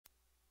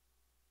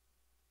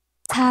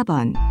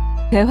4번.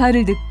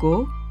 대화를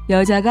듣고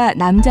여자가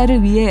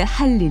남자를 위해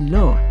할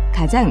일로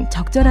가장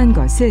적절한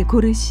것을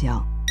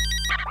고르시오.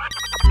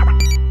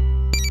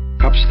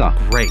 갑시다.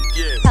 Great.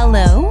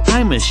 Hello?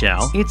 Hi,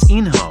 Michelle. It's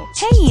Inho.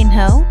 Hey,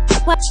 Inho.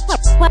 What's up?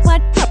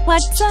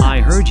 I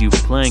heard you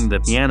playing the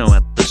piano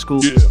at the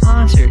school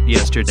concert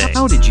yesterday.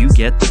 How did you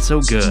get so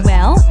good?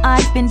 Well,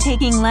 I've been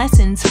taking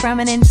lessons from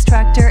an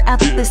instructor at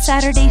the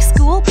Saturday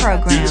school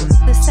program.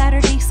 The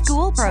Saturday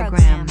school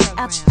program.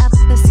 At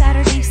the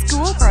Saturday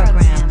school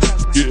program.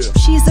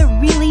 She's a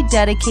really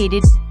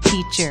dedicated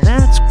teacher.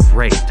 That's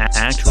great.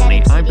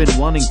 Actually, I've been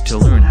wanting to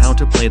learn how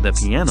to play the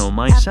piano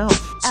myself.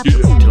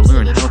 To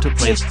learn how to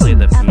play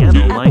the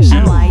piano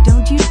myself. Why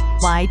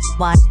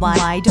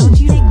don't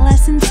you take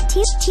lessons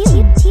too?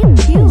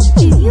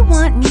 Do you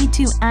want me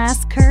to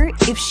ask her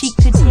if she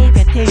could take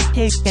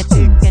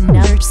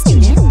another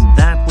student?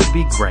 That would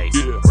be great.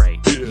 Great.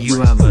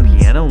 You have a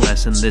piano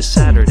lesson this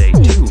Saturday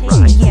too,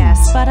 right?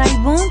 Yes, but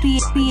I won't be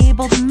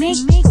able to make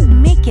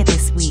it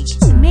this week.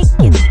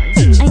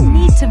 I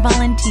need to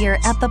volunteer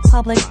at the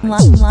public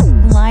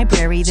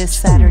library this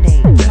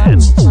Saturday.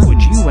 Then,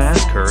 would you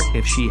ask her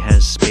if she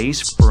has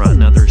space for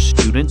another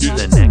student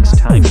the next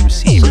time you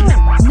see her?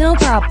 No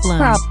problem.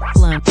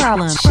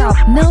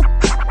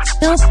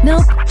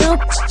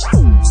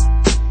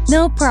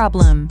 No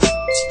problem.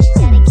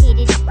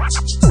 Dedicated.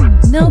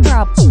 No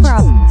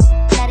problem.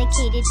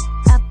 Dedicated.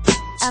 Up.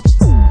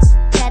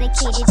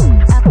 Dedicated.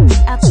 Up.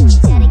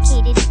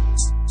 Dedicated.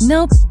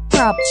 No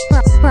prob.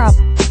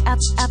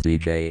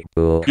 DJ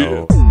Bull.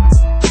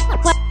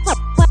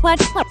 What?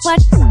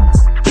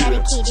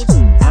 Dedicated.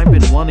 I've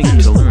been wanting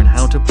to learn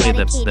how to play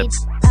to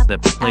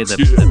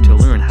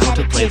learn how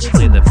to play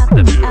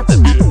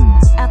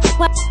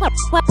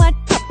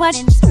What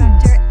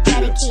instructor?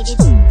 Dedicated.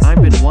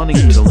 I've been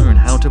wanting to learn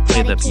how to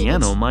play the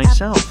piano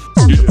myself.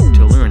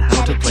 To learn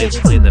how to play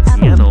the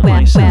piano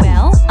myself.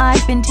 Well,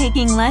 I've been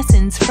taking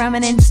lessons from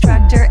an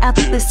instructor at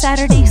the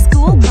Saturday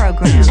school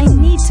program. I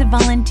need to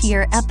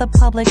volunteer at the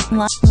public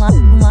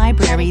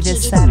library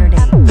this Saturday.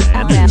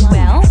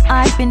 Well,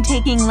 I've been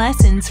taking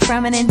lessons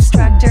from an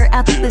instructor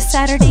at the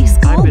Saturday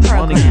school I've been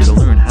program. wanting to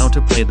learn how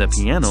to play the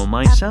piano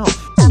myself.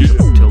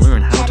 To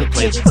learn how to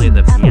play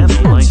the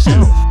piano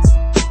myself.